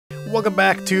Welcome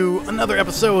back to another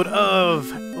episode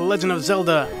of Legend of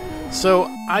Zelda.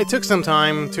 So, I took some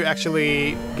time to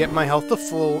actually get my health to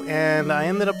full, and I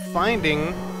ended up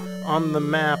finding on the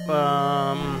map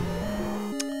an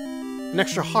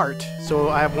extra heart. So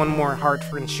I have one more heart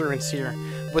for insurance here.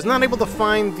 Was not able to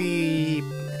find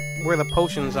where the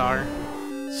potions are,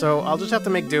 so I'll just have to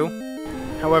make do.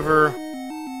 However,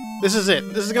 this is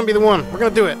it. This is gonna be the one. We're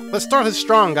gonna do it. Let's start it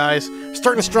strong, guys.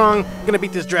 Starting strong. Gonna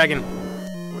beat this dragon.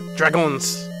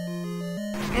 Dragons.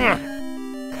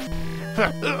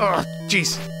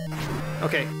 Jeez.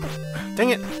 Okay.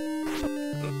 Dang it.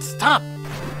 Stop.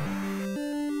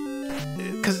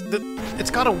 Because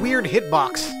it's got a weird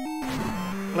hitbox.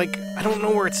 Like, I don't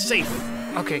know where it's safe.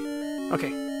 Okay.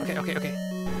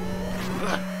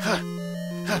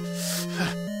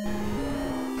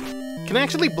 Can I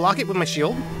actually block it with my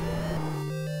shield?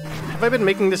 Have I been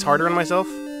making this harder on myself?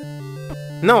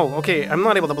 No, okay, I'm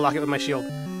not able to block it with my shield.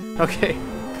 Okay.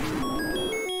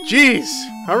 Jeez!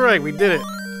 Alright, we did it.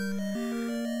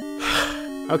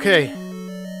 Okay.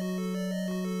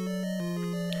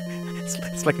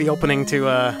 It's like the opening to,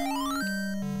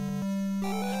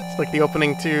 It's like the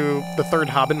opening to the third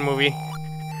Hobbit movie.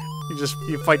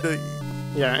 You fight the...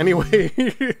 Yeah, anyway.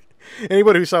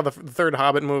 Anybody who saw the third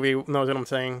Hobbit movie knows what I'm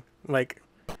saying. Like,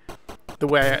 the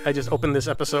way I just opened this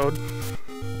episode.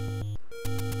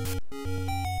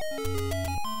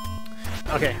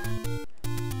 Okay.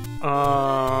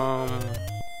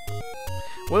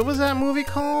 What was that movie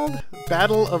called?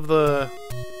 Battle of the...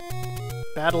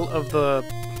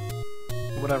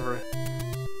 Whatever.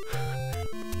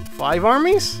 Five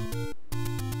Armies?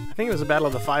 I think it was the Battle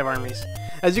of the Five Armies.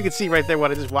 As you can see right there,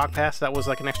 what I just walked past, that was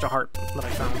like an extra heart that I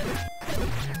found.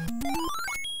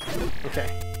 Okay.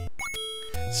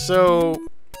 So,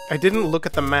 I didn't look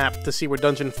at the map to see where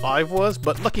Dungeon 5 was,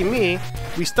 but lucky me,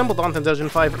 we stumbled onto Dungeon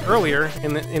 5 earlier,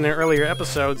 in an earlier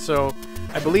episode, so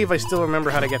I believe I still remember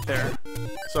how to get there.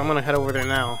 So I'm gonna head over there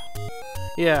now.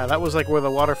 Yeah, that was like where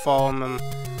the waterfall and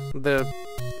then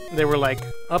they were like,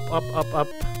 up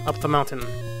the mountain.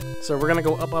 So we're gonna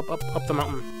go up the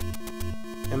mountain.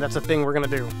 And that's the thing we're gonna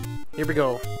do. Here we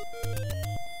go.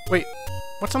 Wait,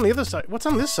 what's on the other side? What's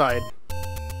on this side?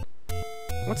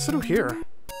 What's through here?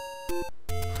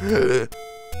 I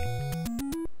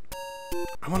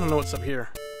wanna know what's up here.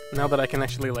 Now that I can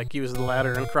actually, like, use the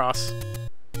ladder and cross.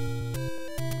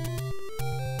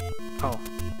 Oh,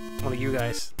 one of you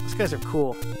guys. Those guys are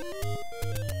cool.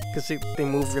 Because they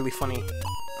move really funny.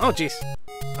 Oh, jeez.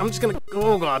 I'm just gonna...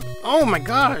 Oh, God. Oh, my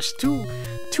gosh. Two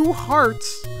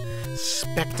hearts.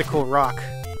 Spectacle rock.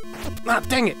 Ah,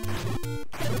 dang it.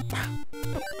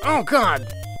 Oh, God.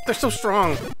 They're so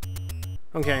strong.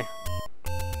 Okay.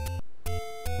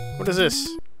 What is this?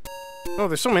 Oh,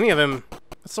 there's so many of them.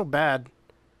 That's so bad.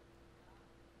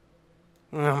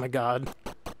 Oh, my God.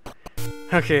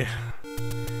 Okay.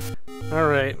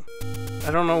 Alright.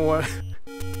 I don't know what...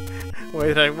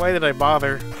 Why did I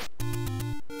bother?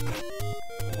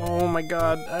 Oh my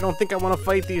God, I don't think I want to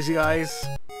fight these guys.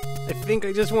 I think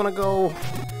I just want to go.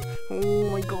 Oh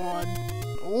my God.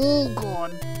 Oh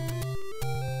God.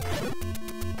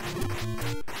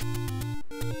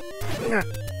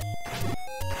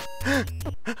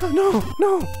 No,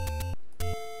 no.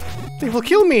 They will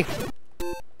kill me.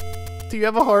 Do you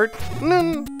have a heart?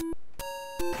 No.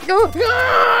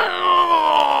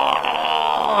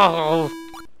 Oh.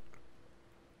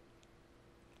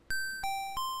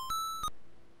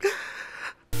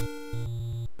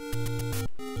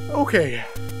 Okay,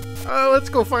 let's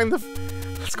go find the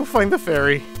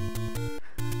ferry.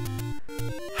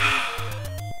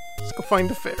 Let's go find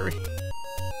the ferry.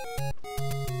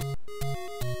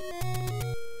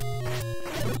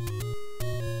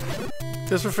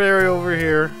 There's a ferry over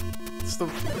here.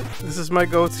 This is my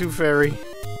go-to ferry.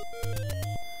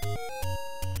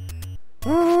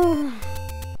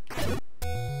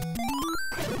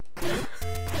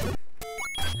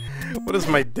 What is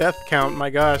my death count? My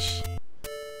gosh.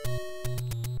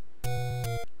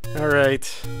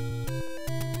 Alright.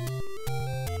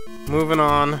 Moving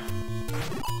on.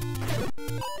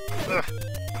 Ugh.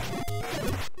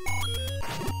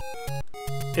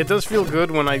 It does feel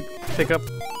good when I pick up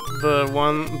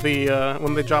when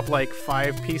they drop like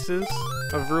 5 pieces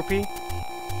of rupee.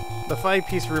 The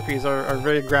 5-piece rupees are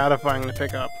very gratifying to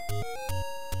pick up.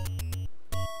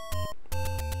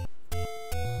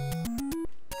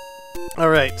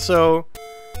 Alright, so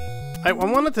I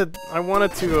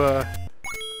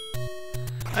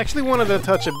actually wanted to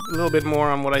touch a little bit more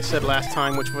on what I said last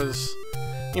time, which was,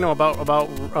 you know,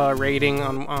 about raiding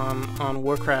on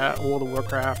Warcraft, World of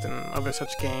Warcraft, and other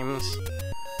such games.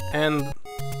 And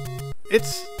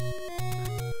it's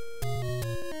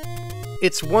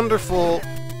it's wonderful.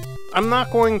 I'm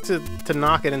not going to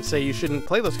knock it and say you shouldn't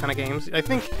play those kind of games. I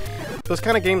think those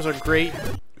kind of games are great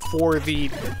for the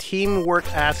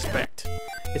teamwork aspect.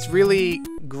 It's really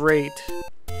great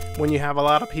when you have a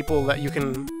lot of people that you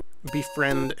can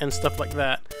befriend and stuff like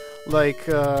that. Like,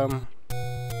 one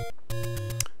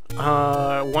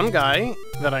guy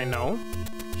that I know,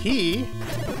 he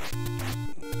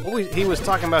was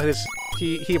talking about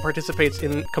he participates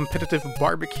in competitive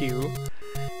barbecue,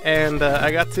 and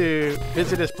I got to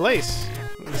visit his place.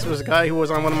 This was a guy who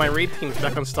was on one of my raid teams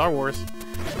back on Star Wars,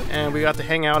 and we got to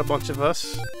hang out, a bunch of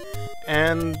us,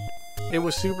 and it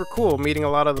was super cool meeting a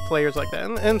lot of the players like that.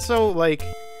 And so, like,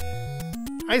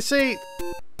 I say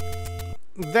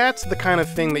that's the kind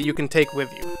of thing that you can take with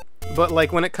you. But,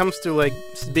 like, when it comes to, like,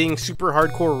 being super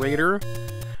hardcore raider,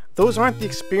 those aren't the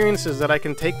experiences that I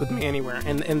can take with me anywhere.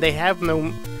 And they have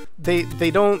no...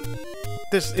 They don't...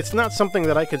 It's not something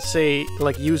that I could say,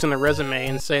 like, use in a resume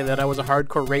and say that I was a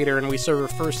hardcore raider and we server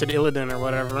first at Illidan or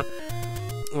whatever.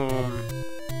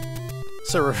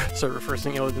 Server first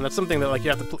in Illidan. That's something that, like,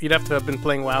 you'd have to have been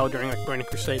playing WoW during, like, Burning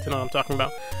Crusade to know what I'm talking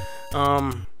about.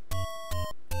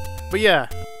 But yeah,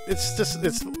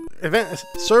 it's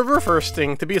server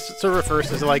firsting. To be a server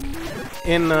first is like,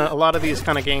 in a lot of these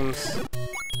kind of games,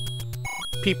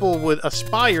 people would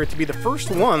aspire to be the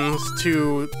first ones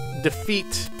to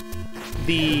defeat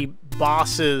the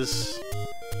bosses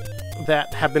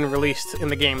that have been released in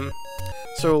the game.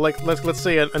 So, like, let's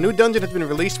say a new dungeon has been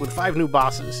released with 5 new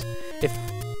bosses.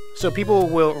 So people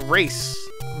will race,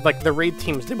 like the raid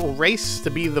teams, they will race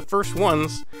to be the first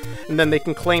ones, and then they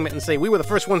can claim it and say, we were the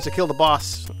first ones to kill the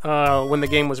boss when the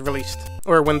game was released,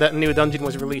 or when that new dungeon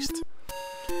was released.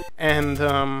 And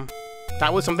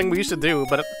that was something we used to do,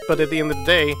 but at the end of the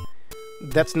day,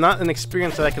 that's not an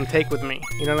experience that I can take with me,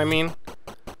 you know what I mean?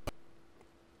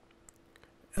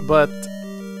 But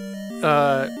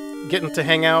getting to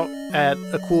hang out at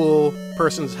a cool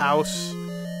person's house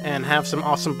and have some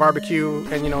awesome barbecue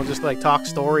and, you know, just like talk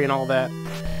story and all that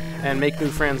and make new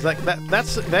friends,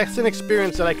 that's an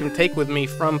experience that I can take with me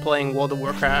from playing World of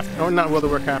Warcraft, or not World of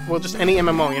Warcraft, well, just any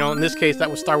MMO, you know. In this case that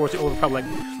was Star Wars: The Old Republic.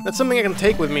 That's something I can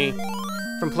take with me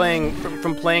from playing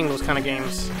those kind of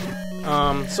games.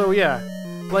 So yeah,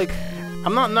 like,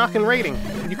 I'm not knocking raiding.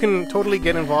 You can totally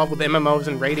get involved with MMOs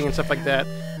and raiding and stuff like that.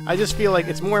 I just feel like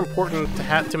it's more important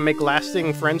to make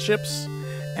lasting friendships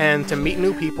and to meet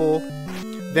new people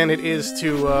than it is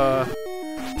to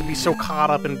be so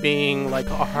caught up in being like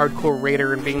a hardcore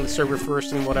raider and being the server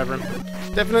first and whatever.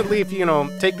 Definitely, if you know,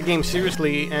 take the game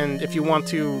seriously, and if you want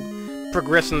to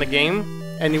progress in the game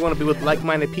and you want to be with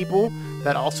like-minded people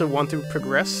that also want to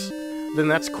progress, then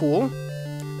that's cool.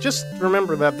 Just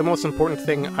remember that the most important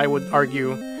thing, I would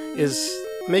argue, is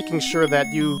making sure that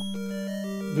you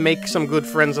make some good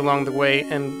friends along the way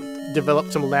and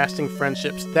develop some lasting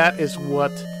friendships. That is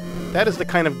the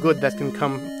kind of good that can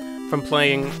come from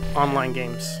playing online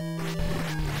games.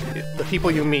 The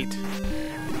people you meet.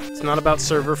 It's not about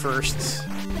server firsts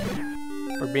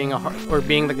or being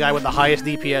the guy with the highest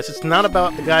DPS. It's not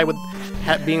about the guy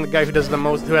being the guy who does the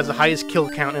most, who has the highest kill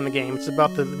count in the game. It's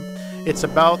about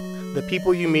the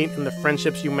people you meet and the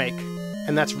friendships you make,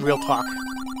 and that's real talk.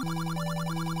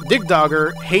 Dig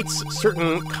Dogger hates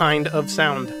certain kind of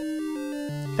sound.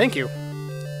 Thank you.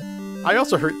 I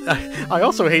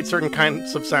also hate certain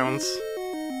kinds of sounds.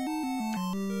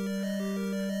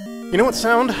 You know what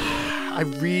sound I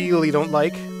really don't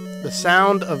like? The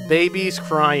sound of babies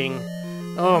crying.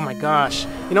 Oh my gosh.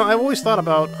 You know, I've always thought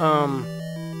about,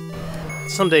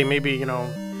 someday maybe, you know,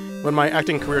 when my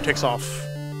acting career takes off,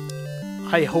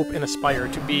 I hope and aspire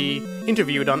to be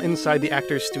interviewed on Inside the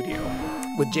Actors Studio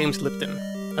with James Lipton.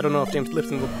 I don't know if James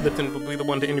Lipton will be the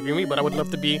one to interview me, but I would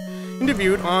love to be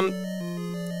interviewed on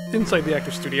Inside the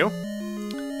Actors Studio.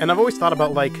 And I've always thought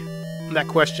about, like, that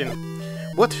question.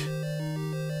 What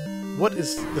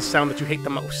is the sound that you hate the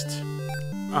most?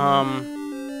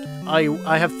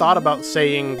 I have thought about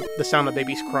saying the sound of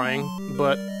babies crying,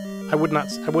 but I would not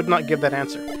give that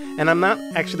answer. And I'm not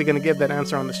actually going to give that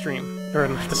answer on the stream. Or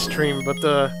not the stream, but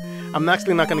I'm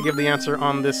actually not going to give the answer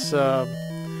on this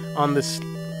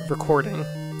recording.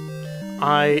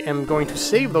 I am going to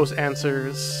save those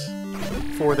answers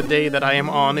for the day that I am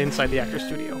on Inside the Actors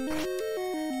Studio.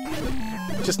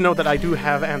 Just know that I do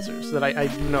have answers, that I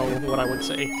do know what I would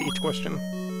say to each question.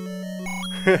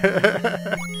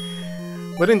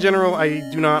 But in general, I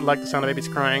do not like the sound of babies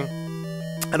crying.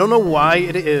 I don't know why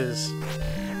it is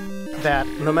that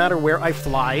no matter where I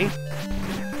fly,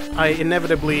 I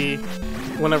inevitably,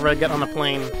 whenever I get on a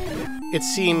plane, it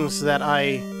seems that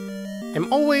I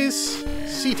am always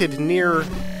seated in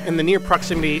the near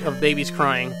proximity of babies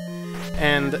crying.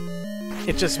 And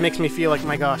it just makes me feel like,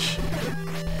 my gosh,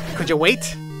 could you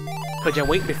wait? Could you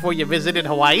wait before you visited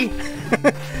Hawaii?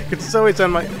 It's always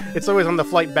on the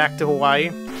flight back to Hawaii.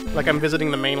 Like I'm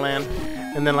visiting the mainland,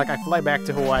 and then like I fly back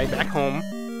to Hawaii, back home,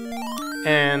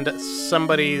 and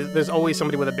there's always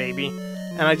somebody with a baby,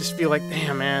 and I just feel like,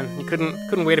 damn man, you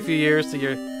couldn't wait a few years till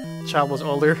your child was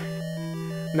older.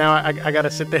 Now I gotta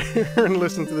sit there and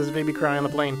listen to this baby cry on the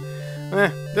plane.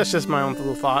 That's just my own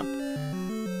little thought.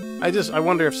 I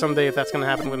wonder if someday if that's gonna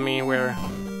happen with me, where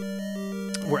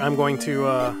I'm going to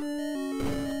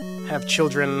have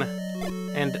children,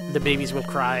 and the babies will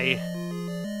cry,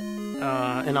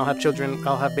 and I'll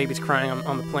have babies crying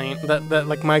on the plane. That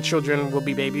like my children will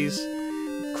be babies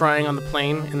crying on the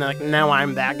plane, and then, like now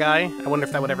I'm that guy. I wonder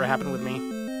if that would ever happen with me.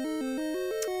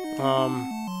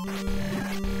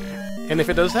 And if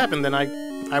it does happen, then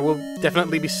I will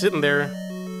definitely be sitting there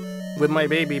with my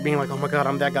baby, being like, oh my god,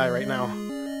 I'm that guy right now.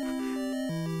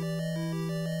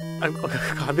 Oh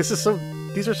god, these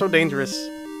are so dangerous.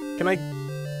 Can I...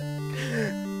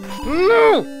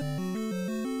 No!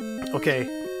 Okay,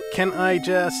 can I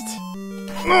just...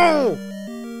 No!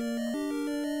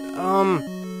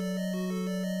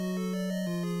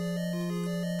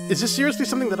 Is this seriously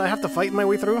something that I have to fight my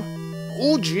way through?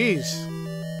 Oh, jeez.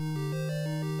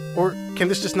 Or can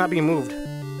this just not be moved?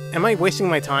 Am I wasting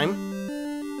my time?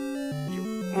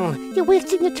 You're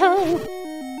wasting your time!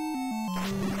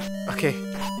 Okay.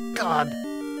 God.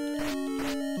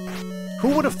 Who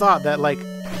would have thought that, like,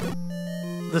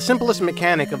 the simplest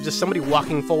mechanic of just somebody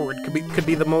walking forward could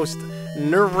be the most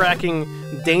nerve-wracking,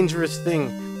 dangerous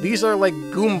thing? These are like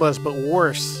Goombas, but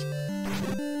worse.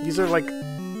 These are like...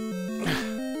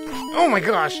 Oh my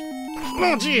gosh!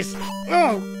 Oh jeez!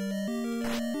 Oh!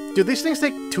 Do these things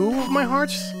take 2 of my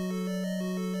hearts?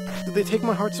 Did they take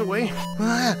my hearts away?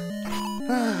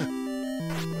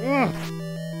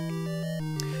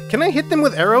 Can I hit them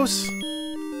with arrows?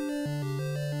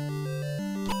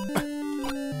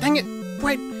 Dang it!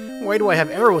 Why do I have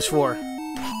arrows for?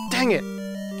 Dang it!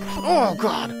 Oh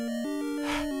god!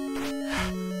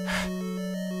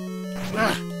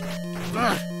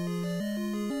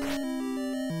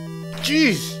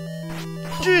 Jeez!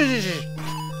 Jeez!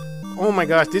 Oh my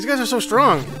gosh, these guys are so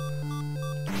strong!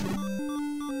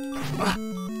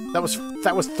 That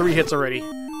was 3 hits already.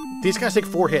 These guys take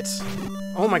 4 hits.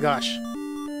 Oh my gosh.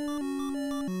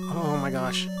 Oh my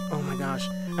gosh. Oh my gosh.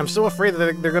 I'm so afraid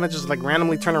that they're gonna just like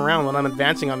randomly turn around when I'm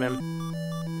advancing on them.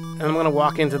 And I'm gonna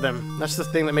walk into them. That's the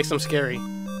thing that makes them scary.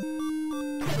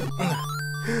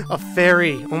 A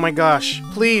fairy! Oh my gosh.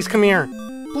 Please, come here.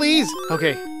 Please!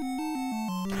 Okay.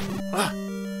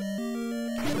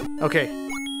 Okay.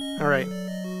 Alright.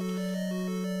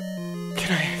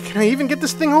 Can I even get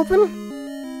this thing open?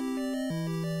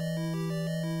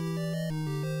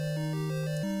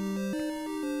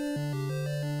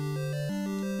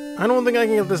 I don't think I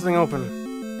can get this thing open.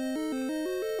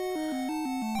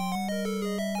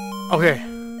 Okay.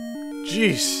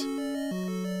 Jeez.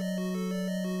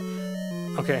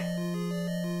 Okay.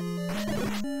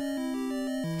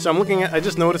 So I'm looking at... I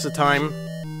just noticed the time.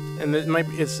 And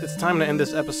it's time to end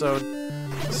this episode.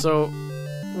 So,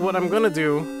 what I'm gonna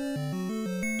do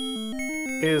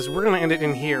is we're gonna end it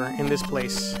in here, in this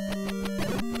place.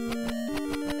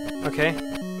 Okay?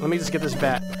 Let me just get this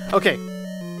bat. Okay.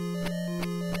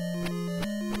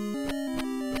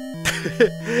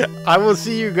 I will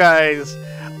see you guys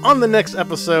on the next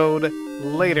episode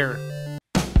later.